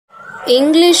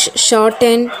English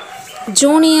Shorthand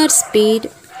Junior Speed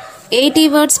 80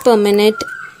 words per minute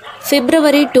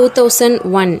February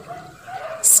 2001.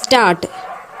 Start.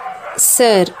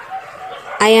 Sir,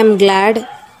 I am glad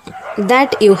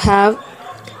that you have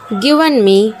given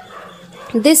me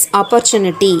this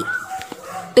opportunity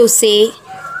to say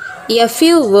a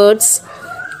few words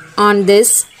on this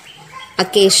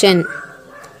occasion,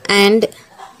 and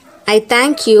I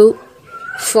thank you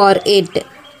for it.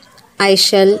 I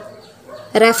shall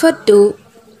refer to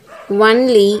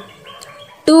only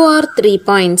 2 or 3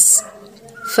 points.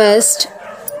 First,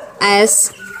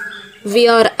 as we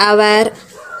are aware,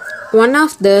 one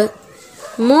of the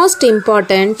most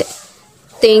important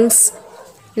things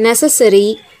necessary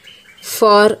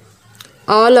for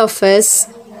all of us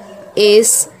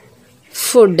is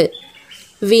food.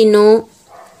 We know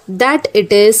that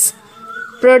it is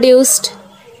produced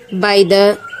by the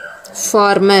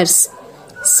farmers.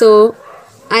 So,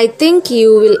 I think you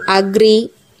will agree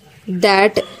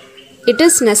that it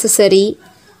is necessary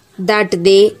that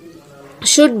they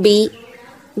should be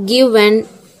given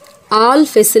all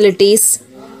facilities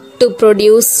to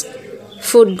produce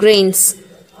food grains.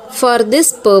 For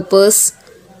this purpose,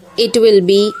 it will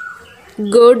be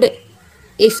good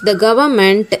if the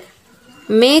government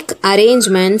make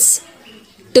arrangements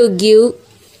to give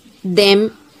them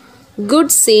good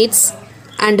seeds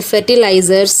and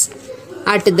fertilizers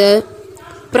at the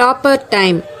proper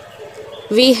time.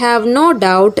 We have no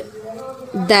doubt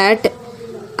that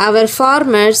our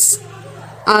farmers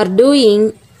are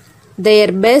doing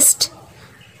their best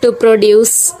to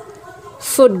produce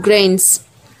food grains.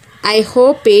 I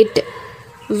hope it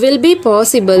will be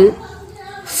possible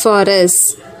for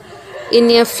us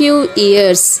in a few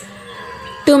years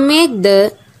to make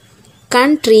the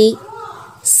country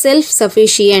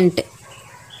self-sufficient.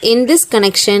 In this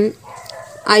connection,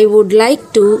 I would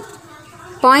like to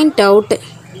point out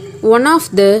one of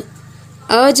the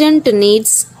urgent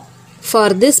needs for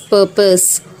this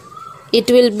purpose. It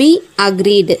will be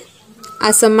agreed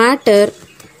as a matter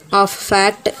of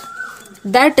fact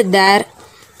that there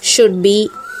should be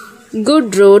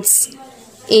good roads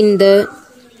in the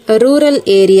rural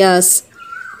areas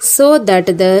so that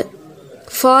the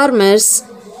farmers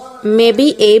may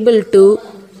be able to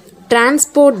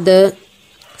transport the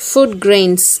food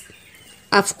grains.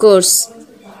 Of course,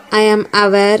 I am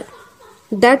aware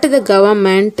that the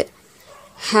government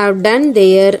have done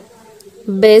their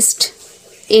best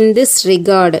in this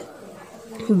regard,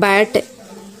 but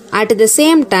at the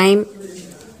same time,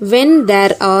 when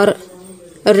there are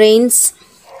rains,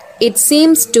 it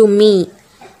seems to me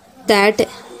that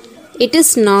it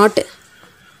is not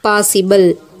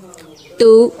possible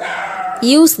to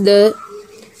use the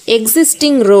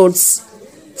existing roads.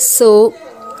 So,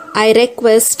 I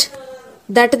request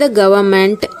that the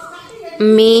government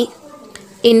may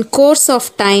in course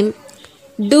of time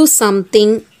do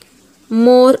something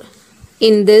more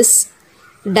in this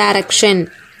direction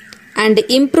and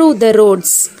improve the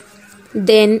roads.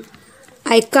 Then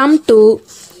I come to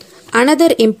another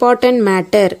important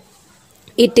matter.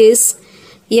 It is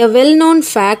a well-known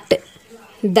fact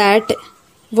that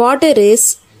water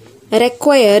is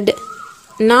required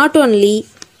not only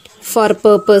for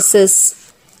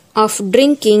purposes of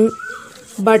drinking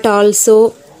but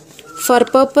also for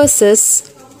purposes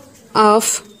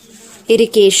of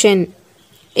irrigation.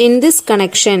 In this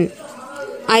connection,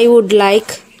 I would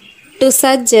like to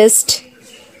suggest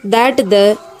that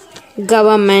the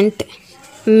government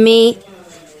may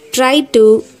try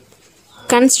to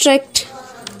construct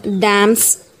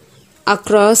dams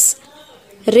across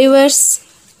rivers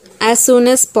as soon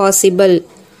as possible.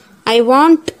 I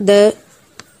want the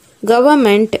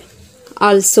government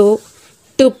also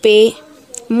to pay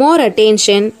more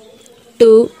attention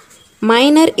to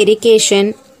minor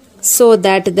irrigation so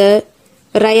that the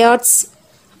ryots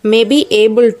may be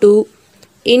able to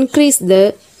increase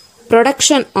the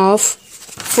production of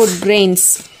food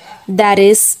grains. There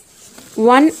is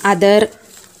one other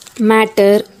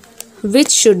matter which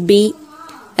should be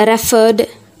referred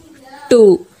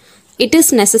to. It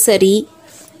is necessary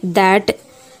that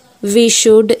we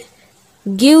should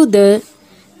give the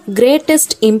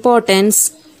greatest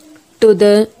importance to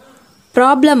the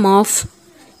problem of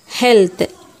health.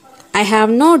 I have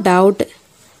no doubt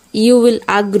you will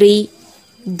agree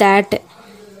that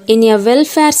in a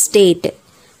welfare state,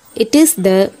 it is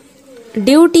the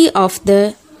duty of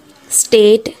the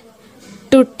state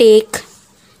to take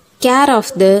care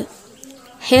of the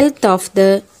health of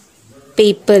the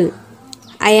people.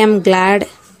 I am glad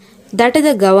that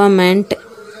the government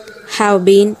have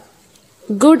been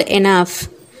good enough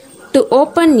to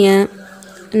open a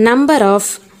number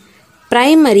of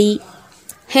primary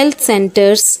health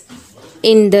centers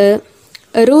in the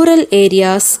rural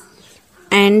areas,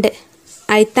 and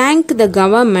I thank the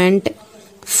government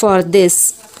for this.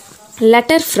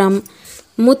 Letter from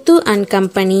Muthu and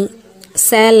Company,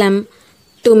 Salem,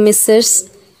 to Mrs.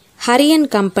 Hari and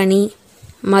Company,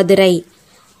 Madurai.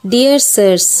 Dear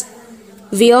Sirs,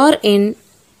 we are in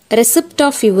receipt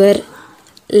of your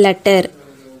letter,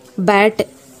 but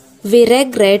we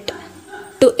regret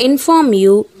to inform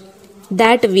you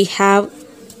that we have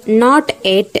not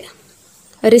yet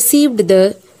received the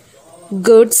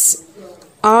goods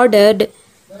ordered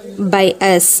by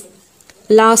us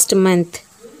last month.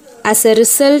 As a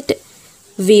result,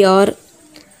 we are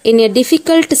in a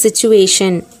difficult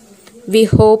situation. We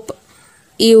hope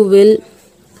you will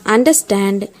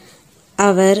understand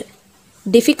our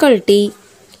difficulty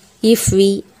if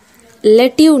we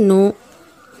let you know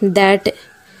that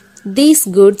these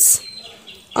goods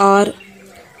are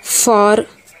for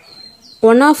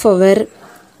one of our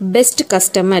best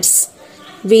customers.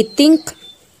 We think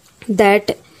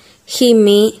that he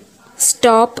may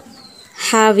stop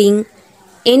having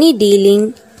any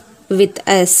dealing with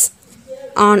us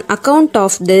on account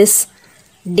of this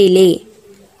delay.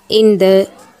 In the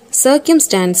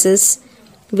circumstances,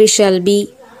 we shall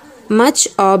be much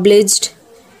obliged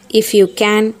if you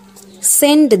can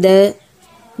send the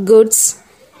goods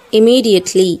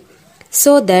immediately,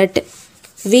 so that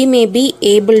we may be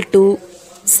able to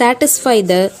satisfy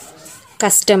the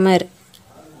customer.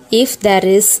 If there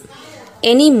is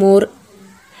any more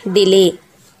delay,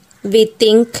 we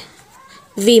think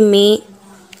we may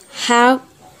have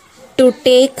to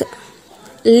take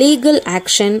legal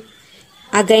action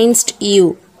against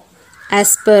you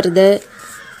as per the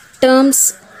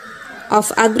terms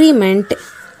of agreement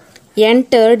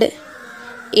entered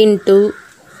into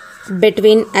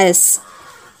between us.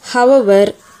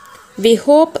 However, we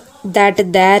hope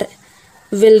that there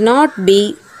will not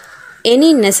be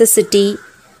any necessity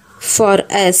for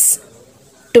us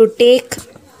to take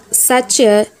such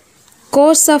a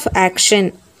course of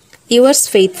action. Yours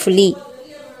faithfully,